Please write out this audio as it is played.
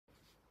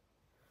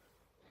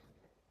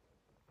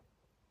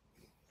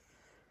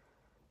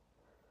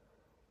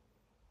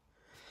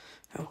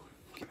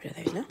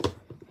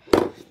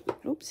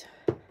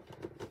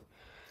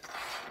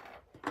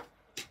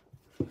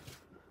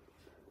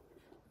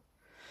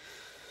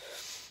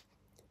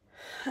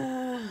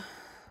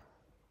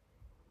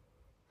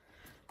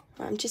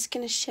I'm just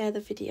going to share the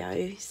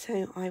video,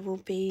 so I will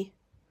be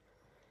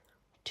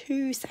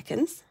 2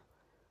 seconds.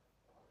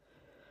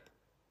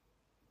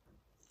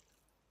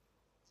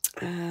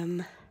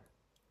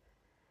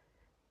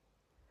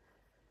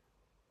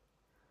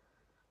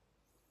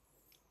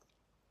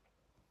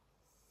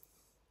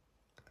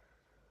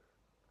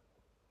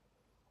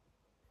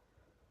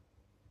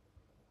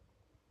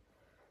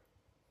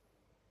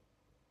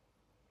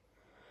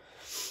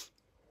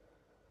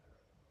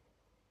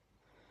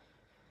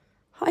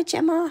 Hi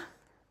Gemma,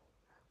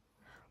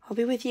 I'll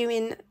be with you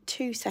in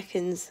 2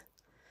 seconds.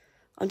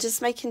 I'm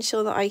just making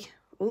sure that I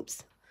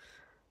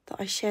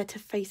share to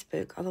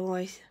Facebook,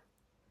 otherwise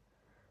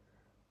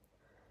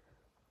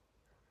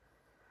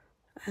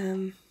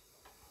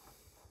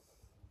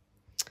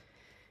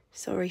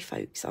sorry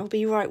folks, I'll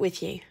be right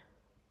with you.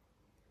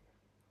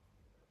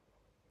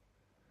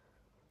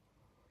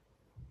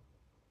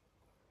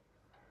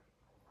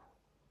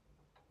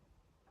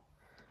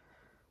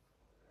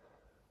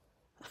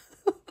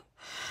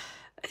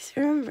 Just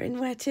remembering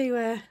where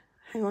to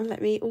hang on,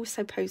 let me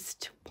also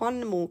post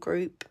one more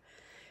group.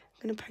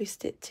 I'm going to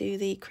post it to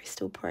the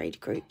Crystal Parade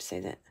group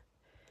so that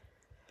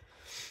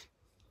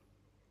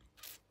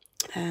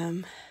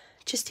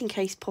just in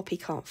case Poppy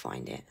can't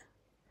find it.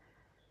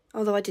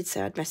 Although I did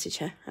say I'd message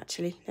her,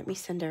 actually. Let me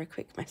send her a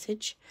quick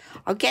message.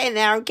 I'm getting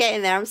there,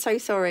 I'm so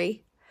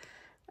sorry.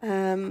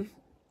 There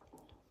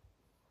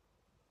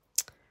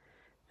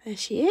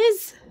she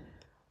is.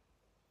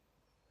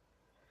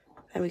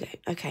 There we go,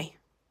 okay.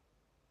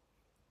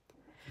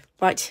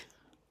 Right,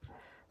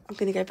 I'm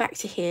going to go back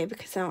to here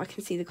because now I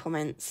can see the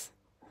comments.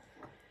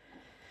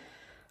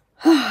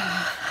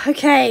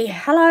 Okay,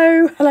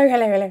 hello. I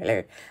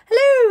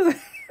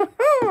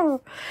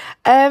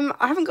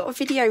haven't got a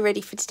video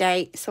ready for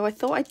today, so I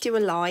thought I'd do a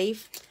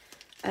live.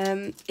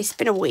 It's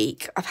been a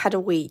week. I've had a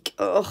week.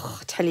 Oh,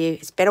 I tell you,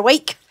 it's been a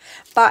week,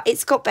 but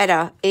it's got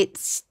better.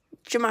 It's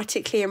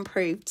dramatically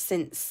improved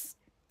since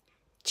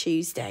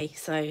Tuesday.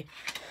 So,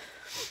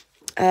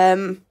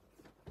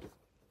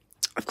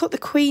 I've got the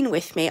Queen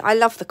with me. I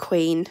love the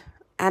Queen,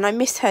 and I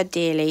miss her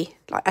dearly.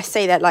 Like I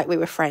say that like we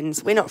were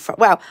friends. We're not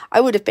well,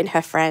 I would have been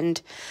her friend.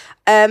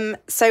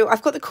 So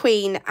I've got the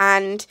Queen,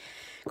 and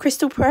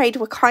Crystal Parade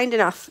were kind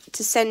enough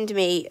to send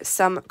me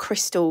some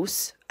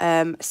crystals.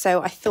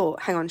 So I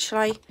thought, hang on, shall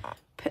I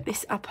put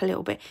this up a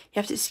little bit? You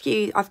have to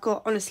excuse, I've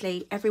got,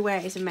 honestly,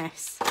 everywhere is a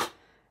mess.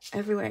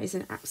 Everywhere is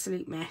an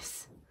absolute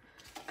mess.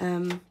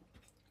 I've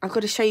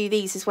got to show you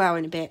these as well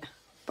in a bit.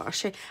 But I'll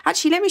show you.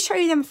 Actually, let me show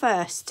you them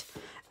first.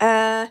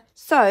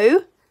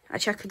 So,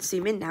 actually I could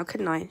zoom in now,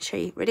 couldn't I? Show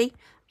you, ready?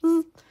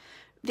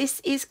 This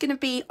is going to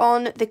be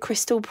on the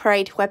Crystal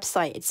Parade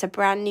website. It's a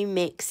brand new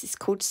mix. It's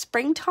called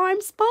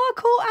Springtime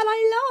Sparkle, and I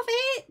love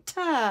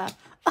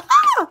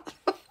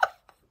it.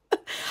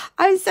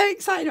 I'm so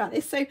excited about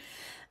this. So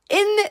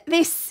in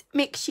this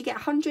mix, you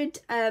get 100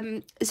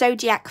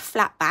 Zodiac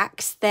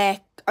flatbacks. They're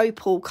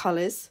opal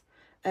colours.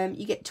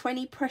 You get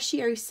 20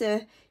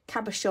 Preciosa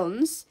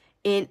cabochons.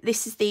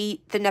 This is the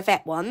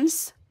Navette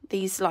ones.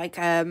 These like,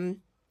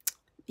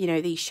 you know,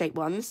 these shape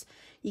ones.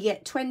 You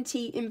get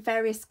 20 in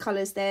various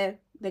colours. They're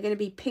going to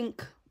be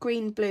pink,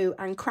 green, blue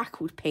and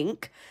crackled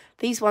pink.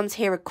 These ones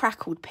here are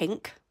crackled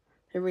pink.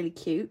 They're really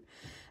cute.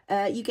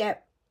 You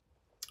get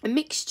a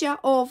mixture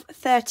of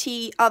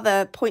 30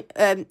 other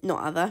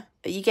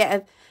you get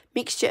a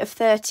mixture of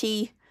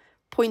 30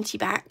 pointy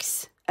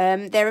backs.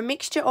 They're a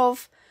mixture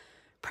of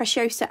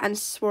Preciosa and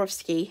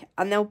Swarovski,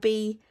 and they'll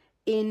be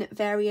in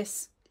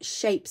various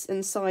shapes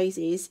and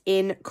sizes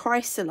in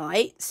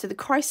chrysolite. So the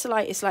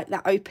chrysolite is like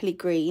that opaly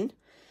green.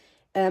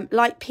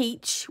 Light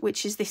peach,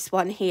 which is this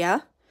one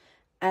here.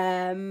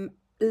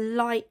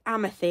 Light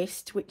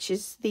amethyst, which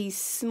is these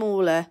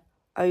smaller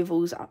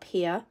ovals up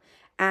here.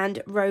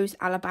 And rose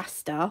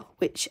alabaster,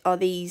 which are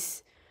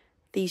these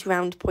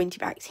round pointy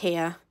backs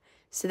here.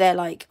 So they're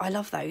like, I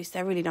love those.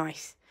 They're really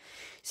nice.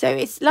 So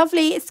it's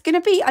lovely. It's going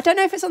to be, I don't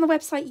know if it's on the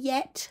website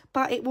yet,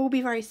 but it will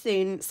be very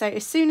soon. So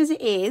as soon as it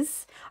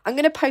is, I'm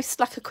going to post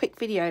like a quick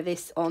video of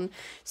this on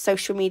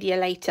social media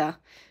later.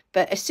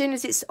 But as soon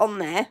as it's on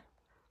there,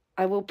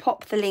 I will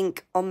pop the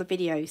link on the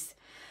videos.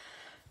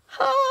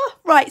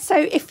 Right, so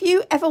if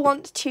you ever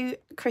want to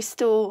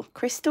crystal,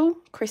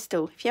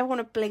 if you ever want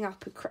to bling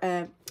up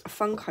a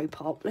Funko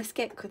Pop, let's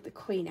get the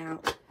Queen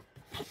out.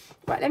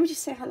 Right, let me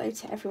just say hello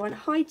to everyone.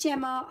 Hi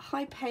Gemma,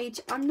 hi Paige.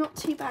 I'm not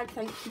too bad,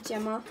 thank you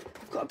Gemma.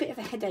 I've got a bit of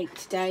a headache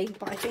today,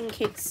 but I think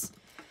it's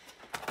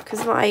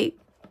because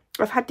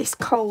I've had this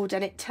cold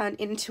and it turned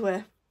into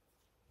a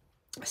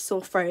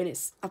sore throat,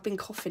 and I've been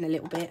coughing a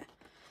little bit.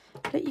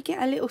 But you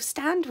get a little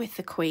stand with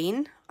the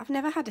Queen. I've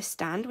never had a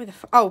stand with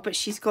a... but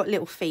she's got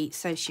little feet,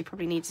 so she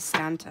probably needs a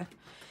stand.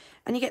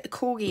 And you get the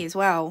Corgi as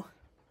well.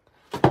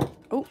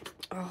 Oh,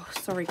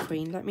 sorry,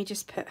 Queen. Let me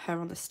just put her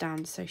on the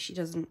stand so she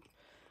doesn't...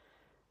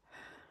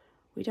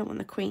 We don't want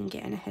the Queen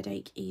getting a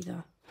headache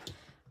either.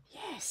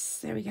 Yes,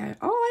 there we go.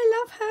 Oh,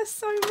 I love her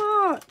so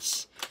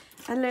much.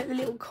 And look, the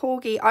little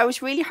Corgi. I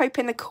was really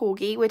hoping the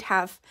Corgi would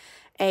have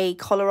a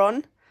collar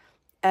on.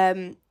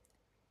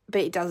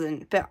 but it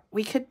doesn't. But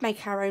we could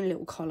make our own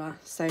little collar.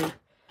 So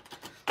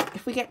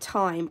if we get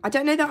time. I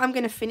don't know that I'm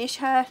going to finish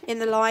her in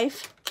the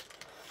live.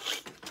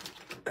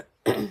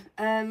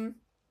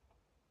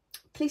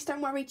 Please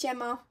don't worry,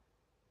 Gemma.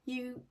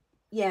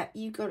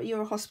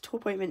 Your hospital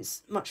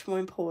appointment's much more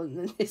important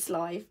than this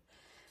live.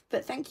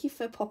 But thank you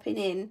for popping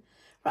in.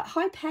 Right,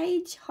 hi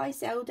Paige, hi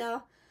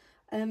Zelda,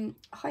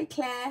 hi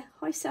Claire,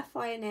 hi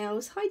Sapphire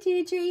Nails, hi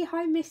Deirdre,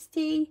 hi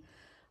Misty,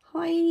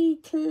 hi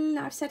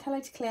I've said hello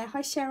to Claire,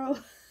 hi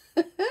Cheryl,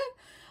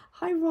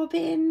 hi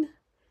Robin.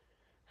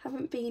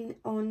 Haven't been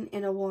on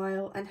in a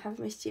while and have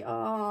missed you.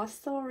 Oh,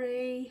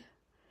 sorry.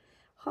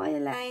 Hi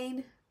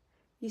Elaine.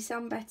 You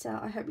sound better.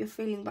 I hope you're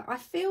feeling better. I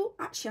feel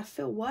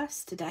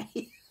worse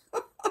today.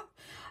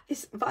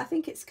 But I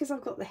think it's because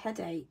I've got the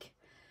headache.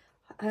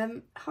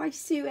 Hi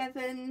Sue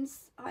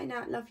Evans. I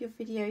now love your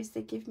videos.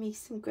 They give me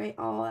some great...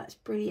 Oh, that's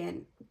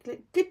brilliant.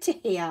 Good to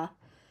hear.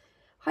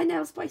 Hi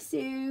Nails by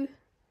Sue.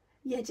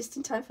 Yeah, just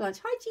in time for lunch.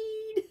 Hi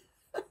Jean.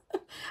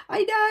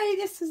 I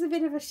know, this was a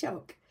bit of a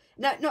shock.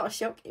 No, not a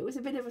shock. It was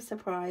a bit of a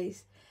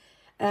surprise.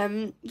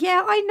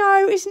 Yeah, I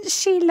know. Isn't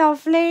she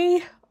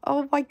lovely?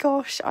 Oh my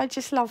gosh, I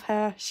just love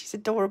her. She's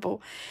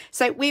adorable.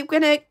 So we're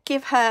going to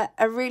give her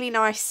a really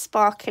nice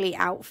sparkly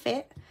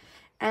outfit.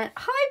 Hi,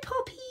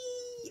 Poppy.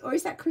 Or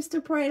is that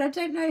Crystal Parade? I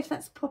don't know if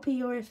that's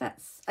Poppy or if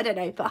that's... I don't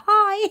know, but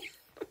hi.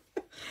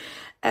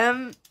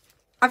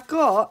 I've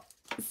got...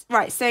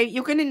 Right, so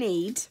you're going to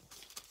need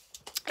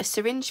a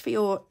syringe for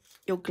your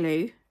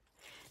glue.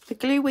 The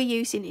glue we're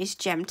using is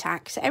Gem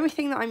Tack. So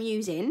everything that I'm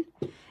using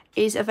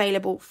is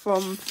available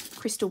from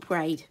Crystal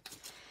Parade.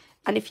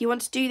 And if you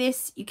want to do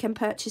this, you can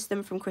purchase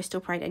them from Crystal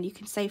Parade and you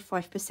can save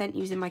 5%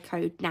 using my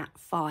code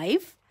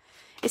NAT5.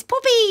 It's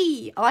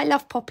Poppy! Oh, I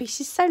love Poppy.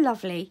 She's so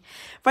lovely.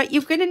 Right,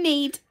 you're going to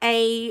need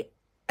a...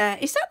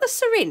 is that the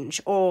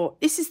syringe? Or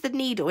this is the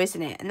needle,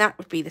 isn't it? And that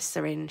would be the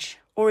syringe.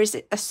 Or is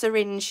it a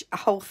syringe, a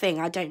whole thing?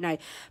 I don't know.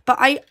 But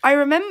I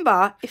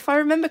remember, if I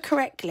remember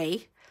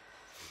correctly...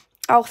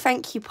 Oh,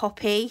 thank you,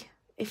 Poppy.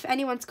 If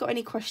anyone's got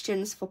any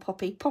questions for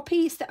Poppy.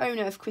 Poppy is the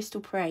owner of Crystal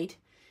Parade.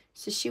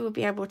 So she will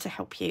be able to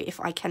help you if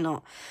I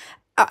cannot.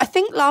 I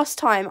think last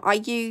time I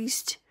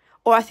used,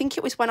 or I think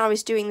it was when I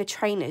was doing the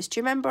trainers. Do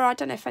you remember? I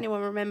don't know if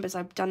anyone remembers.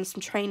 I've done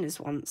some trainers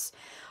once.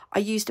 I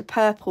used a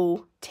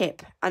purple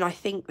tip and I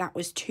think that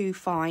was too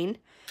fine.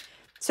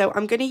 So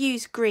I'm going to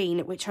use green,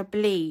 which I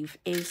believe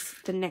is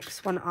the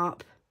next one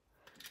up.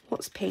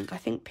 What's pink? I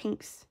think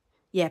pink's,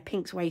 yeah,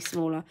 pink's way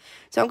smaller.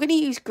 So I'm going to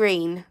use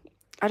green.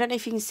 I don't know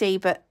if you can see,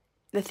 but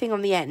the thing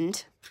on the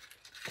end...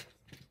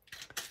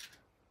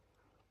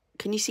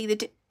 Can you see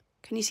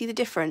the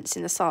difference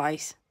in the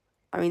size?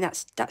 I mean,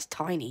 that's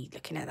tiny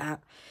looking at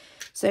that.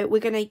 So we're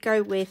going to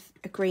go with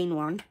a green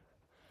one.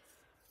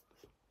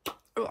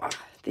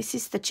 This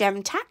is the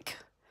Gem Tack.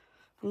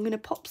 I'm going to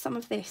pop some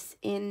of this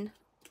in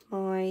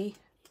my...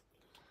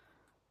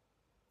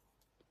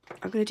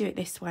 I'm going to do it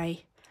this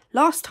way.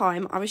 Last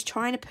time I was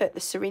trying to put the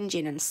syringe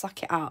in and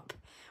suck it up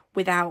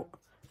without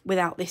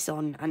this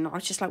on. And I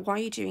was just like, why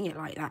are you doing it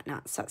like that,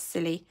 Nats? That's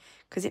silly.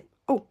 Because it...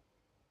 Oh.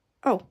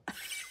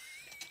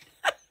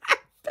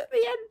 Put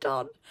the end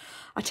on.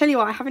 I tell you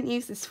what, I haven't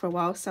used this for a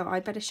while, so I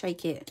better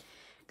shake it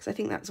because I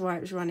think that's why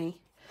it was runny.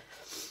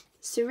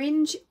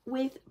 Syringe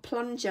with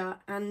plunger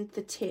and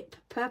the tip.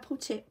 Purple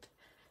tip,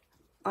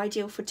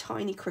 ideal for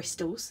tiny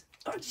crystals.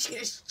 I'm just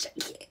going to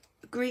shake it.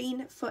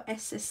 Green for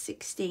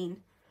SS16.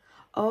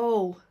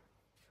 Oh.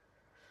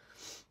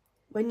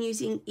 When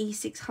using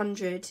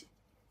E600,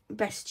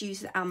 best use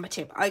the amber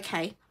tip.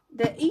 Okay.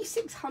 The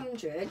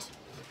E600,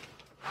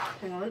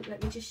 hang on,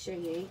 let me just show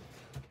you.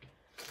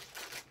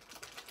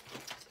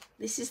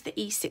 This is the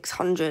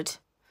E600,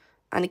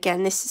 and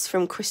again, this is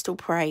from Crystal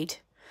Parade.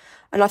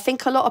 And I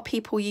think a lot of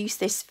people use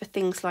this for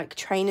things like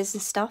trainers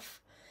and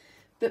stuff.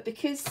 But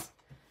because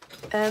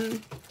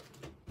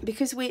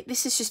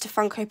this is just a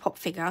Funko Pop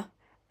figure,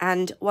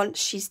 and once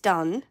she's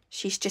done,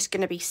 she's just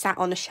going to be sat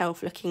on a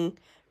shelf looking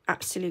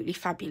absolutely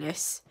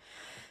fabulous.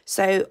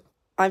 So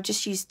I've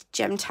just used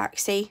Gem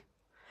Taxi.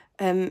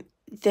 I mean,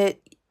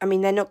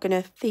 they're not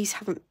going to... These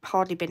haven't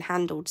hardly been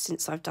handled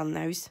since I've done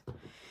those.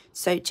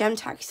 So Gem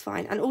Tack is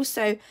fine. And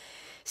also,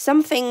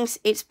 some things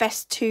it's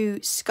best to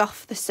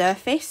scuff the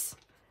surface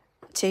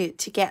to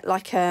get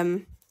like,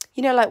 you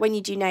know, like when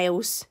you do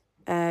nails,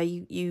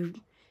 you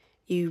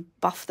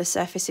buff the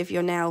surface of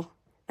your nail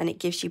and it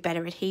gives you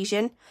better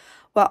adhesion.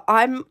 Well,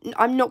 I'm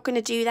not going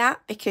to do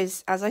that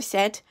because, as I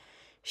said,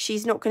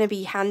 she's not going to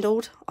be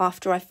handled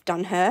after I've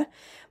done her.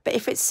 But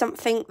if it's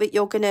something that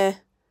you're going to,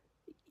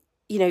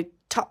 you know,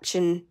 touch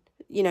and,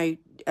 you know,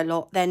 a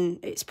lot, then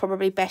it's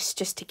probably best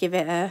just to give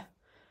it a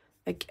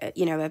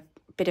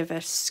bit of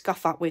a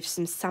scuff up with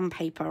some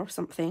sandpaper or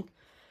something.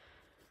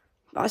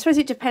 But I suppose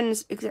it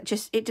depends.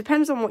 It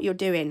depends on what you're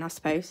doing, I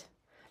suppose.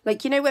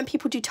 Like, you know, when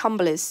people do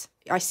tumblers,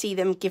 I see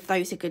them give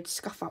those a good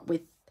scuff up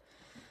with.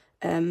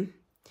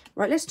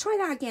 Right, let's try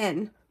that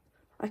again.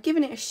 I've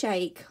given it a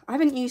shake. I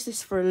haven't used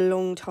this for a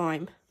long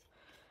time.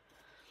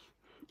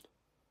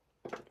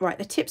 Right,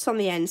 the tip's on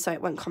the end, so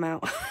it won't come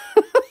out.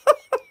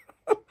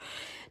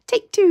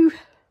 Take two.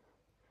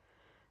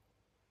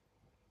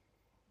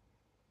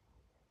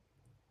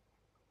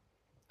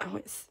 Oh,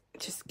 it's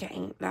just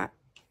getting that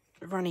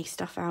runny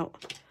stuff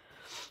out.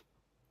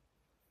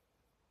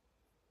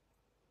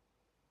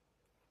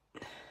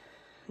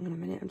 Hang on a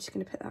minute, I'm just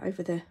going to put that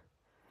over the...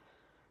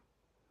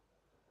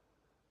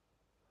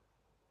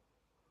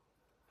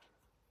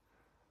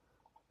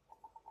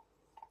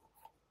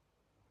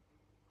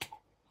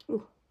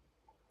 Ooh.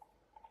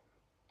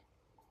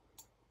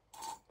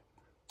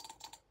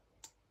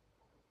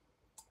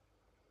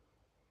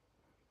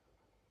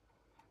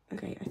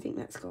 Okay, I think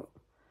that's got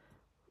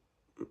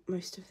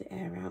most of the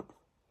air out.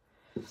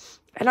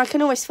 And I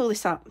can always fill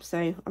this up,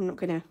 so I'm not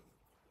going to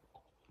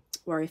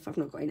worry if I've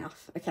not got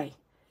enough. Okay.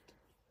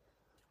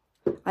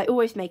 I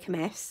always make a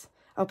mess.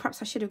 Oh,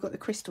 perhaps I should have got the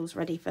crystals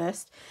ready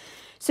first.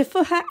 So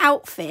for her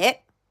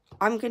outfit,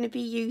 I'm going to be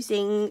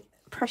using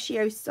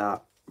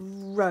Preciosa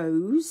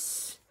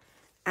Rose.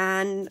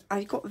 And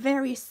I've got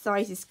various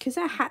sizes because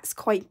her hat's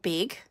quite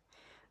big.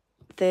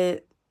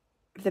 The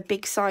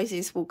big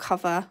sizes will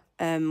cover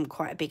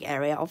quite a big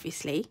area,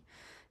 obviously.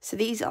 So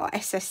these are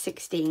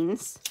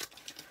SS16s.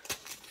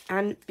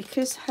 And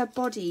because her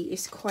body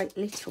is quite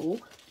little,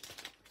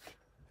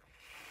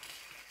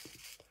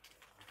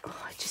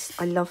 oh,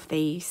 I love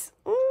these.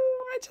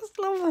 Oh, I just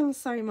love them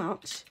so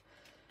much.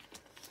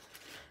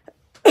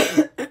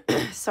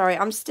 Sorry,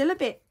 I'm still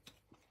a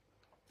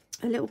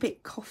little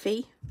bit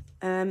coffee.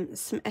 Some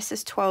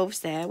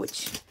SS12s there,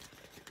 which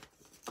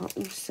are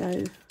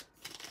also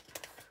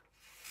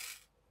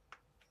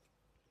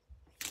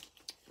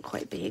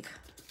quite big.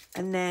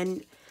 And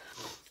then,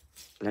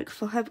 like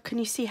for her, can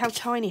you see how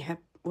tiny her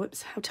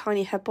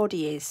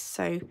body is?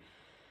 So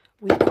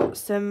we've got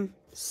some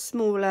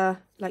smaller,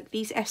 like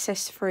these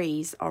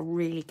SS3s are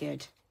really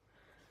good.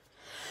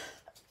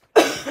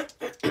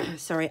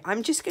 Sorry,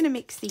 I'm just going to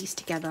mix these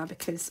together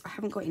because I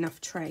haven't got enough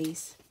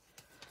trays.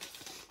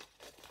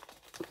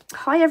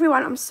 Hi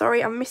everyone, I'm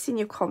sorry, I'm missing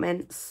your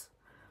comments.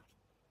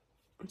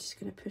 I'm just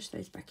going to push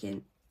those back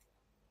in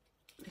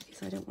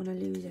because I don't want to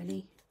lose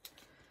any.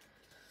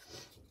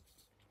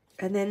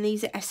 And then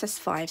these are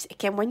SS5s.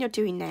 Again, when you're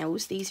doing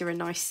nails, these are a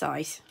nice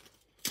size.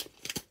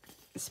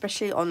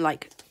 Especially on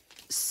like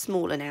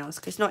smaller nails,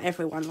 because not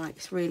everyone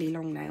likes really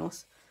long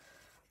nails.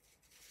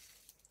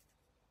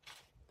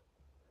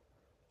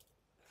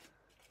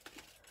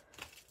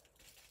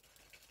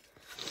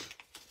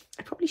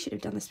 I probably should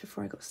have done this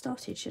before I got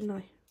started, shouldn't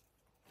I?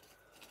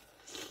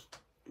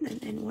 And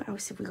then what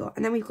else have we got?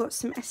 And then we've got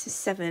some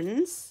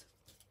SS7s.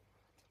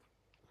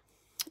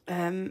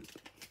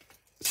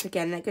 So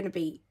again, they're going to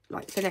be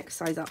like the next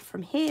size up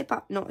from here,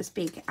 but not as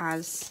big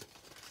as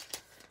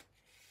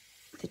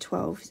the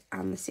 12s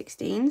and the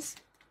 16s.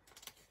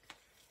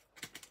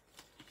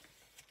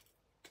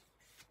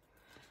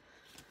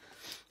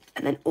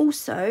 And then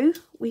also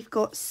we've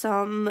got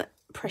some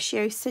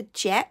Preciosa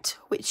Jet,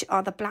 which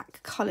are the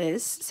black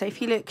colours. So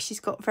if you look, she's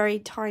got very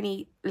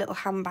tiny little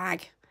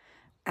handbag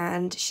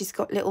and she's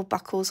got little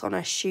buckles on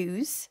her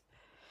shoes.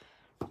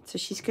 So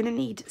she's going to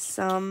need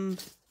some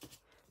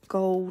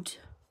gold.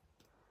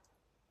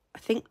 I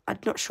think, I'm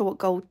not sure what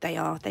gold they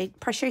are.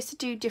 Preciosa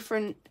do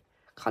different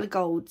colour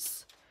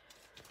golds.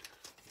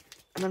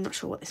 And I'm not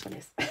sure what this one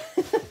is. I'm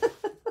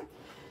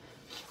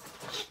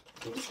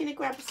just going to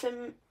grab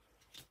some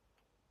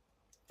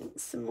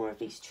more of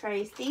these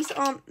trays. These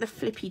aren't the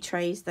flippy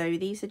trays though.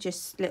 These are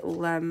just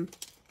little, I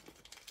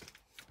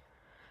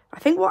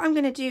think what I'm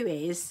going to do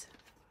is,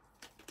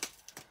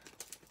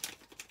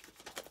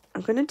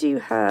 I'm going to do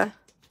her,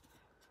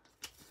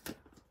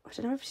 I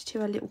don't know if to do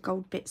her little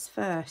gold bits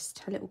first,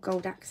 her little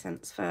gold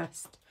accents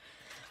first.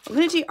 I'm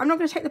not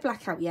going to take the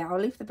black out yet. I'll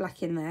leave the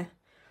black in there.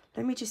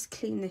 Let me just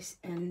clean this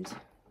end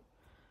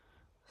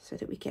so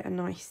that we get a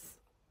nice,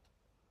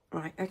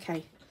 right,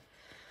 okay.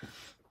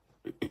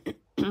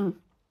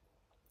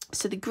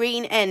 So the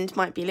green end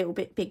might be a little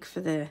bit big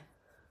for the,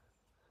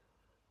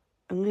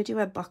 I'm going to do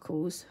her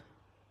buckles.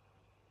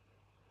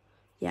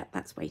 Yeah,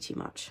 that's way too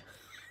much.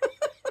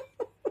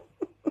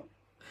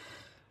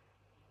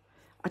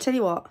 I'll tell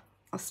you what,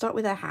 I'll start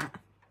with her hat.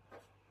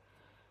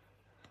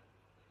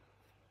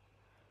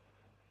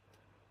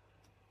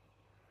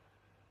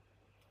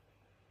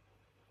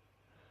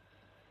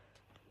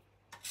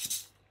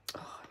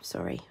 Oh, I'm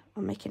sorry,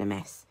 I'm making a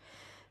mess.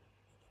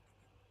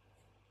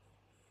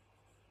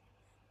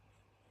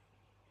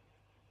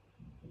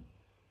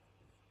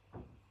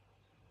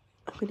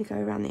 I'm going to go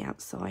around the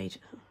outside.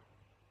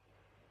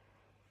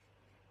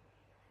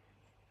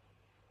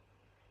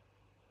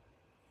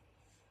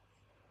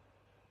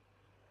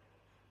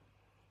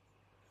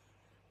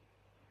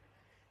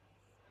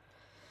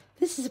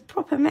 This is a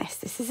proper mess,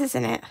 this is,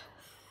 isn't it?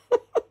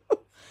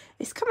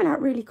 It's coming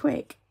out really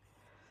quick.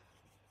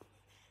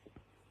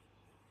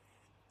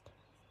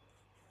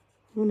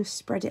 I want to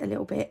spread it a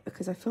little bit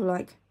because I feel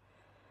like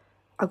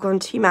I've gone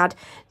too mad.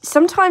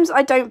 Sometimes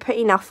I don't put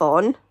enough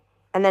on,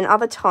 and then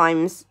other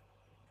times,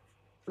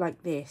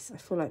 like this, I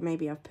feel like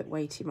maybe I've put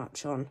way too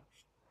much on.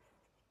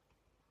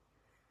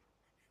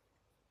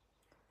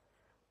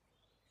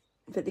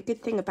 But the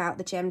good thing about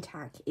the gem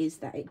tag is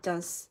that it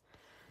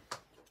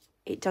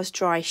it does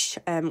dry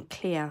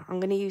clear. I'm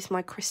going to use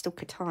my crystal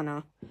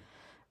katana,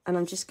 and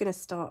I'm just going to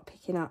start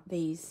picking up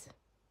these.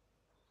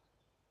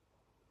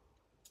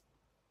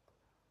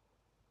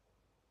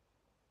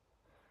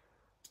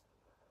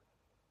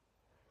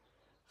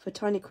 For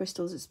tiny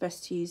crystals, it's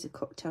best to use a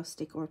cocktail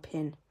stick or a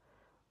pin.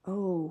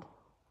 Oh,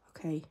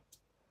 okay.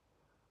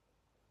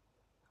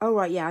 Oh,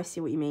 right, yeah, I see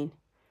what you mean.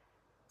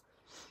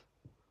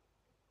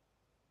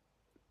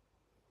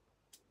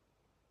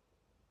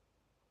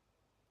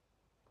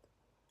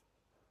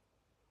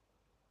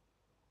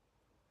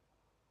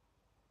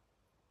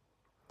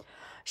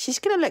 She's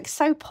going to look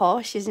so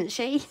posh, isn't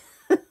she?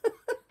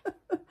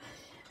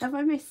 Have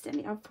I missed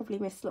any? I've probably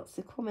missed lots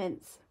of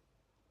comments.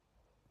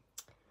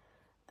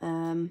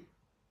 How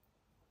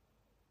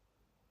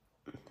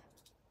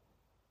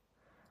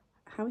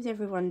is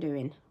everyone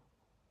doing?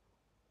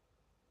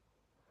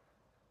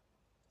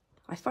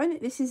 I find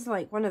that this is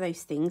like one of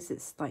those things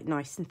that's like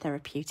nice and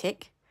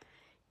therapeutic.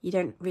 You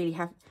don't really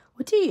have...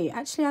 Or do you?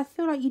 Actually, I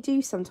feel like you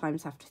do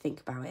sometimes have to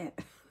think about it.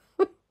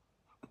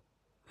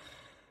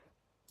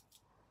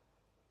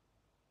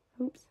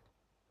 Oops.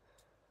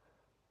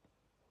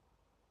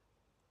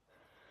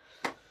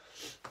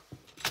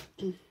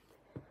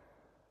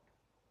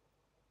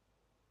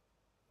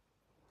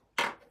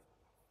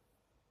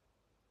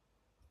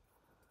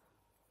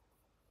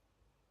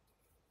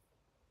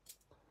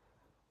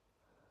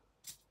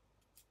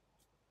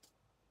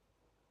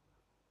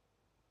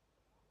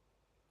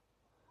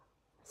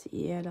 So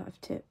yeah, live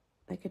tip.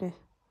 They're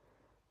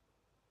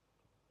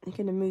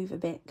gonna move a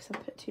bit because I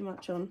put too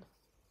much on.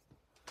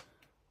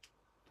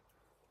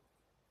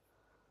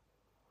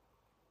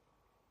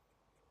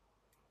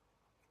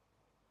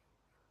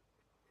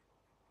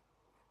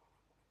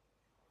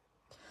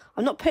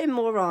 I'm not putting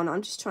more on,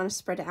 I'm just trying to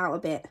spread it out a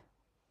bit.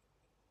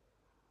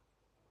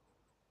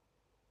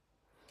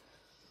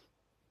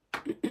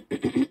 I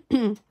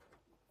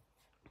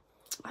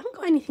haven't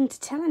got anything to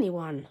tell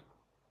anyone.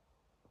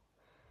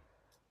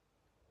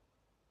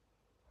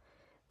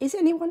 Is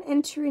anyone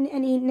entering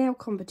any nail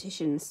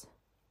competitions?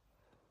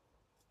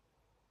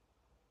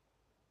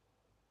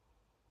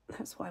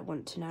 That's what I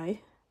want to know.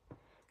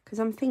 Because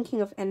I'm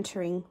thinking of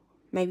entering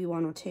maybe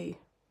 1 or 2.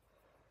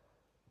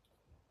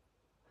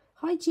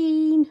 Hi,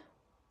 Jean.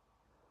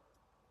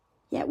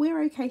 Yeah,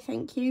 we're okay,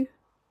 thank you.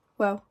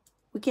 Well,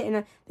 we're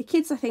getting the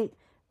kids, I think,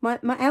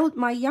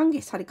 my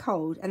youngest had a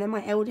cold, and then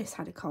my eldest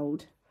had a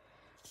cold.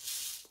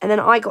 And then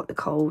I got the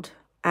cold,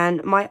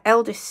 and my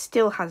eldest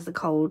still has the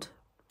cold.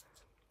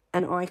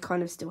 And I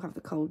kind of still have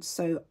the cold,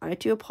 so I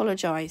do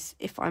apologise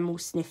if I'm all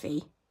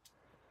sniffy.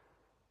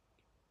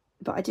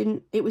 But I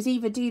didn't, it was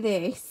either do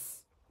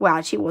this, well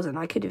actually it wasn't,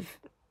 I could have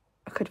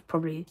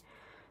probably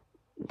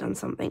done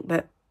something,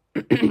 but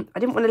I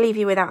didn't want to leave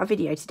you without a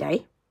video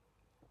today.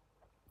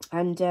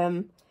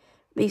 And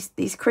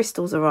these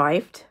crystals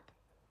arrived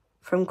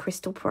from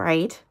Crystal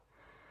Parade,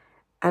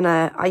 and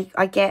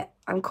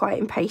I'm quite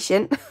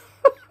impatient.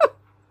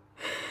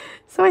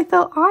 So I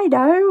thought, I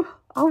know,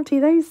 I'll do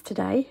those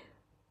today.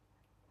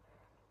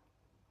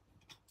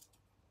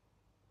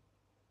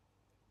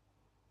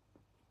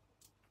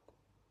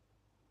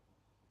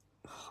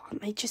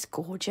 Aren't they just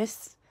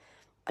gorgeous?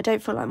 I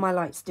don't feel like my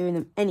light's doing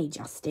them any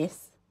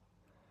justice.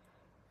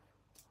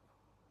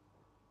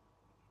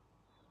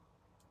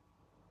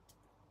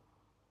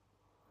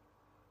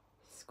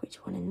 Squidge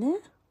one in there.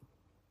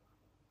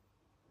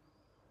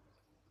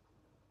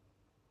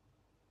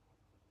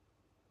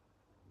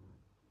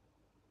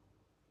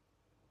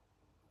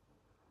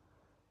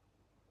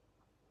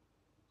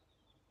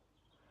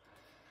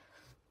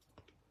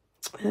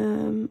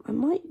 I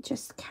might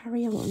just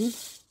carry on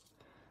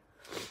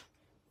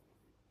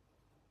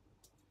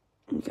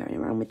and going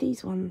around with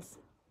these ones.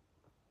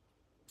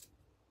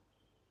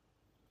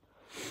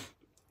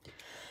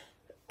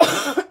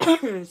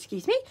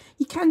 Excuse me.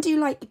 You can do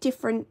like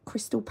different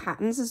crystal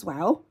patterns as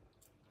well.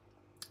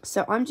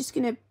 So I'm just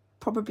going to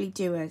probably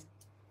do a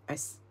I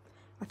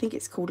think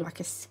it's called like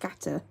a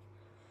scatter.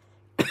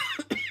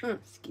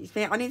 Excuse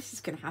me. I knew this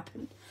is going to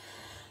happen.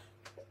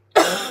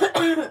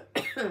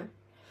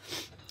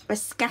 A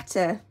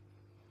scatter.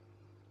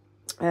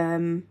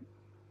 You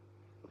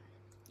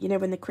know,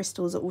 when the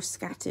crystals are all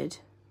scattered.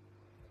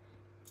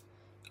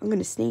 I'm going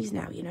to sneeze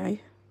now, you know.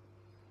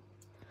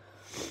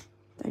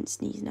 Don't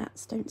sneeze,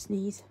 Nats. Don't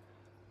sneeze.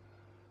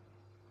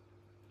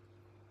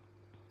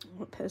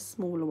 I'll put a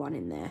smaller one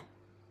in there.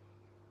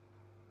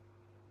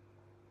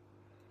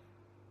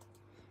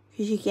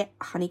 Because you get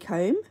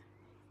honeycomb.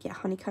 Get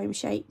honeycomb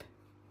shape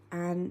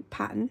and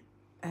pattern.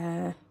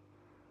 I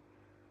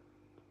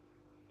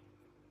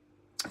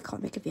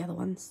can't think of the other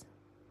ones.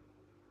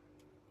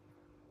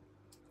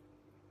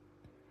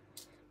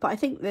 But I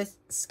think the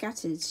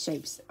scattered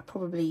shapes are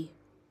probably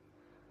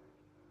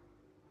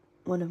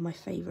one of my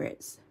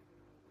favourites.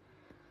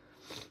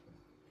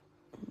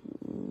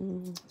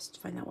 Let's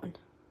find that one.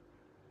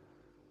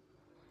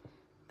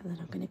 And then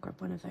I'm going to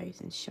grab one of those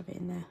and shove it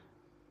in there.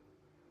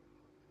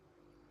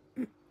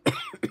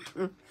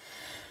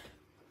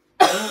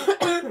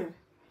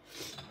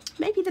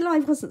 Maybe the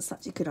live wasn't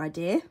such a good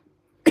idea.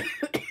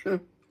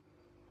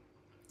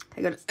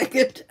 Hang on a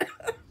second.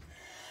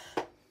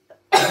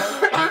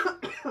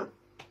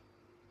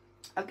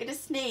 I'm gonna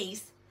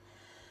sneeze.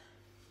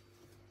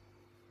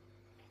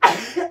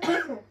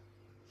 Oh,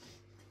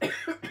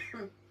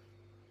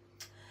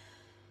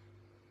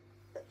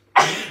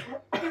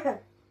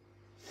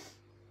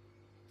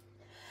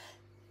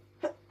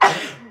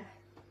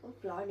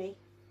 blimey.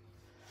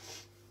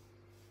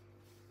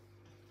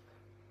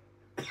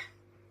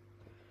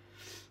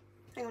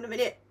 Hang on a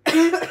minute.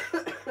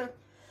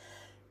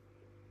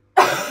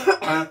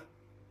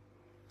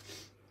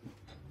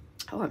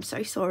 Oh, I'm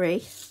so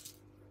sorry.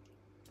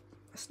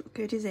 That's not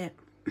good, is it?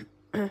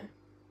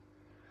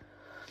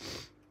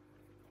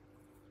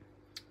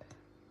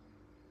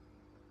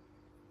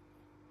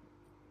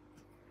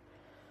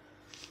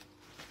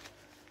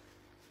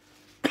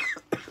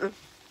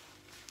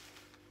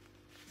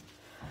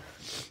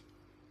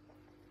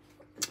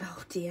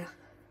 Oh dear.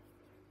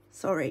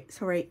 Sorry.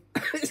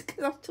 It's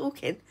because I'm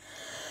talking.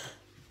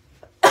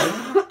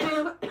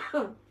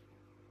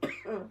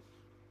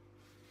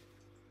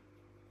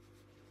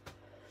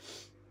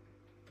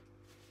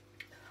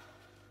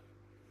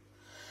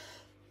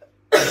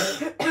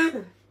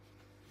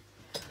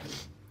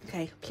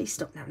 Okay, please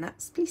stop now,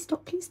 Nats. Please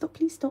stop.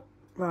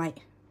 Right.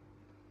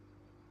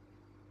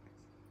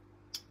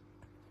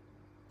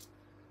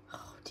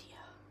 Oh dear.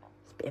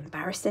 It's a bit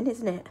embarrassing,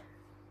 isn't it?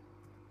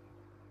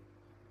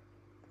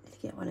 Let's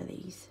get one of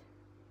these.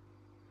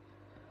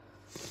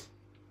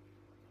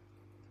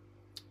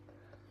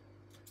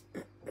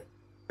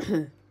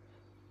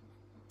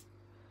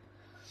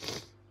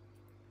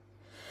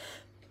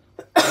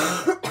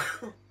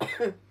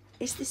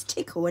 It's this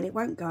tickle and it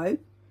won't go.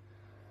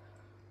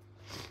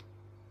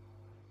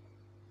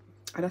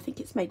 And I think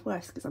it's made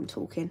worse because I'm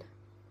talking.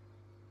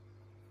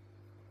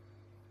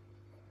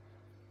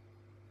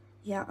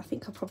 Yeah, I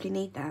think I probably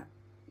need that,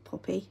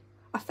 Poppy.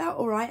 I felt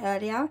all right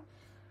earlier.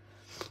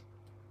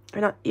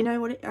 And you know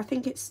what, I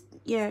think it's,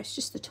 yeah, it's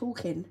just the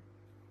talking.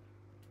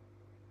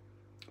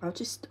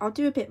 I'll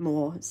do a bit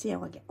more and see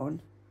how I get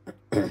on.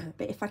 But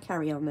if I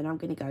carry on, then I'm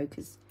going to go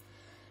because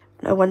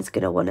no one's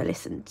going to want to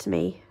listen to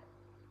me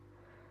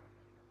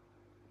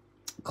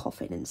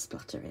coughing and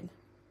spluttering.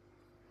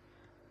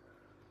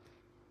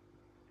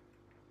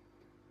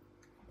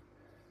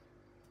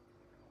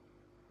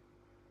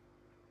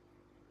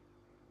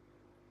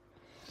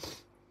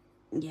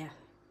 Yeah,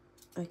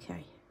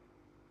 okay.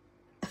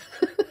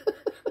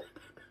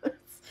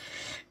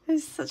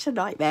 It's such a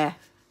nightmare.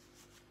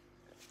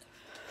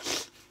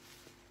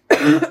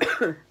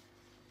 I'm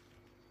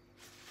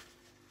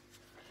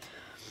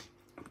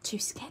too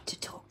scared to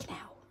talk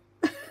now.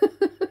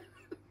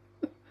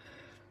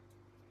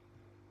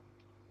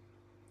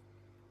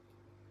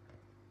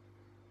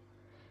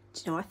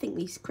 Do you know, I think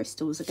these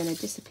crystals are going to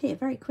disappear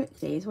very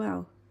quickly as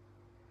well.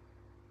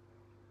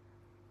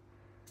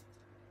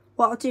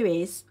 What I'll do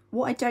is,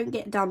 what I don't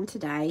get done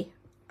today,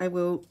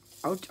 I'll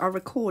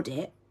record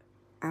it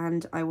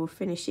and I will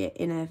finish it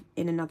in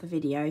another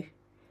video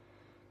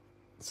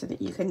so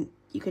that you can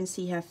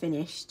see her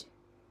finished.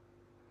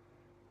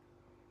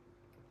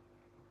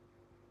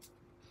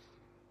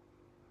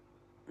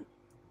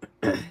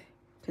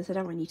 Because I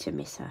don't want you to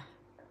miss her.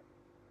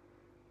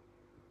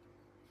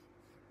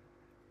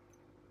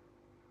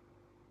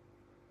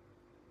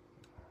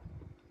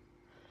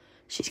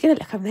 She's going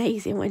to look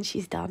amazing when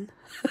she's done.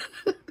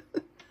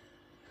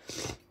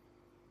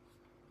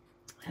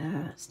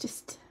 Let's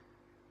just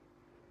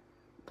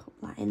pop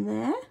that in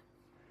there.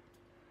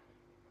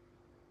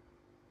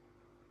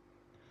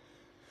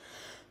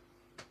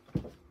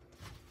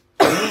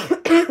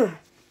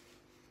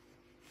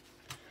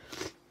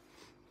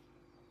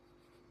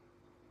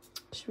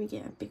 Should we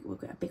get we'll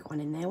get a big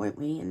one in there, won't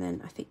we? And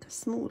then I think a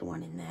smaller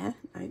one in there.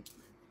 No.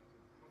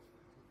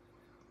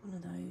 One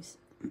of those.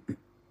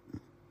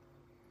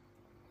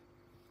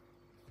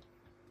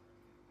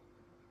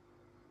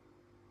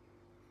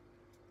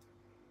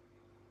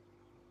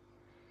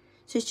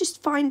 So it's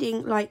just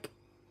finding, like,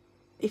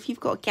 if you've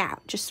got a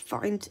gap, just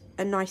find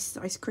a nice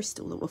size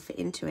crystal that will fit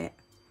into it.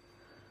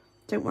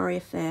 Don't worry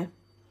if they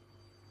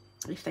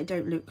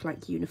don't look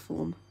like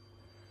uniform.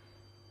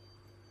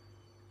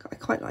 I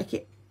quite like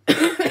it.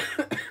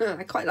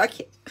 I quite like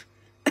it.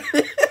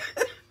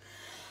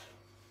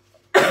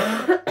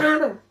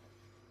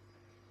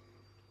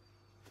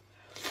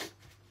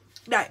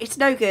 No, it's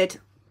no good.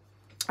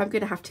 I'm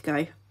going to have to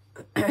go.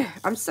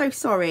 I'm so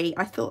sorry.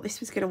 I thought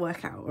this was going to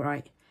work out all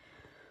right.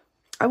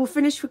 I will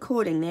finish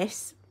recording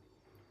this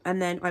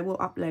and then I will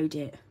upload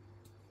it.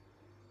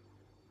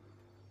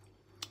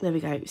 There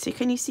we go. So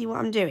can you see what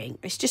I'm doing?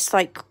 It's just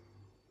like,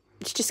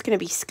 it's just going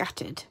to be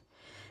scattered.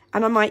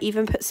 And I might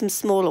even put some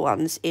smaller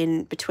ones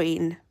in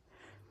between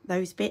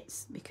those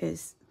bits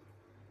because,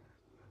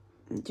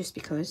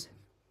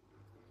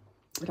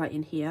 like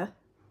in here.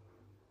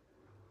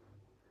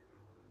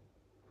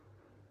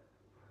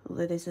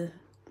 Although there's a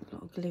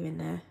lot of glue in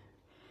there.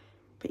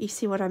 But you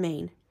see what I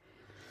mean?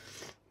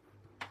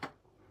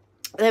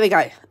 There we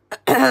go.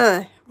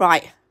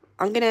 Right,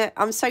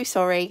 I'm so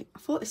sorry. I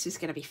thought this was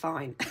gonna be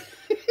fine.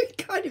 It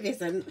kind of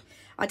isn't.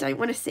 I don't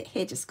want to sit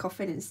here just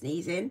coughing and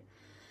sneezing.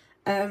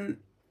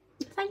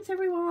 Thanks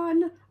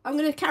everyone. I'm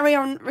gonna carry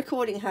on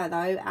recording her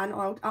though, and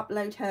I'll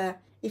upload her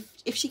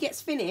if she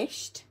gets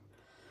finished.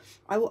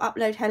 I will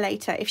upload her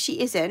later. If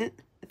she isn't,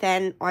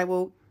 then I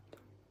will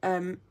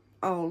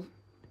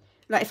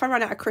like if I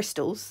run out of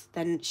crystals,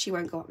 then she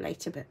won't go up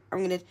later, but I'm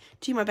going to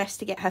do my best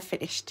to get her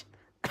finished.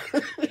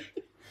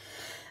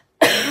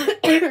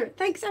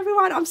 Thanks,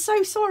 everyone. I'm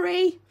so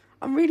sorry.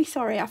 I'm really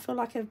sorry. I feel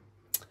like a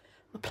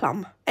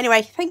plum.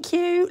 Anyway, thank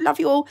you. Love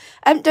you all.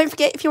 Don't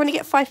forget, if you want to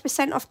get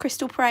 5% off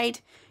Crystal Parade,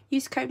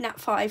 use code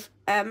NAT5.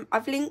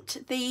 I've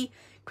linked the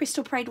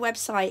Crystal Parade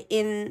website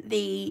in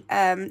the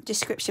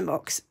description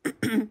box.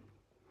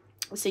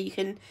 So you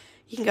can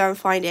go and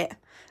find it.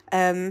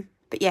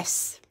 But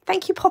yes,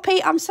 thank you,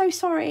 Poppy. I'm so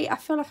sorry. I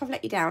feel like I've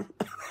let you down.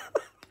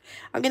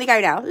 I'm going to go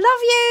now. Love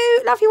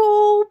you. Love you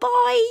all.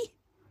 Bye.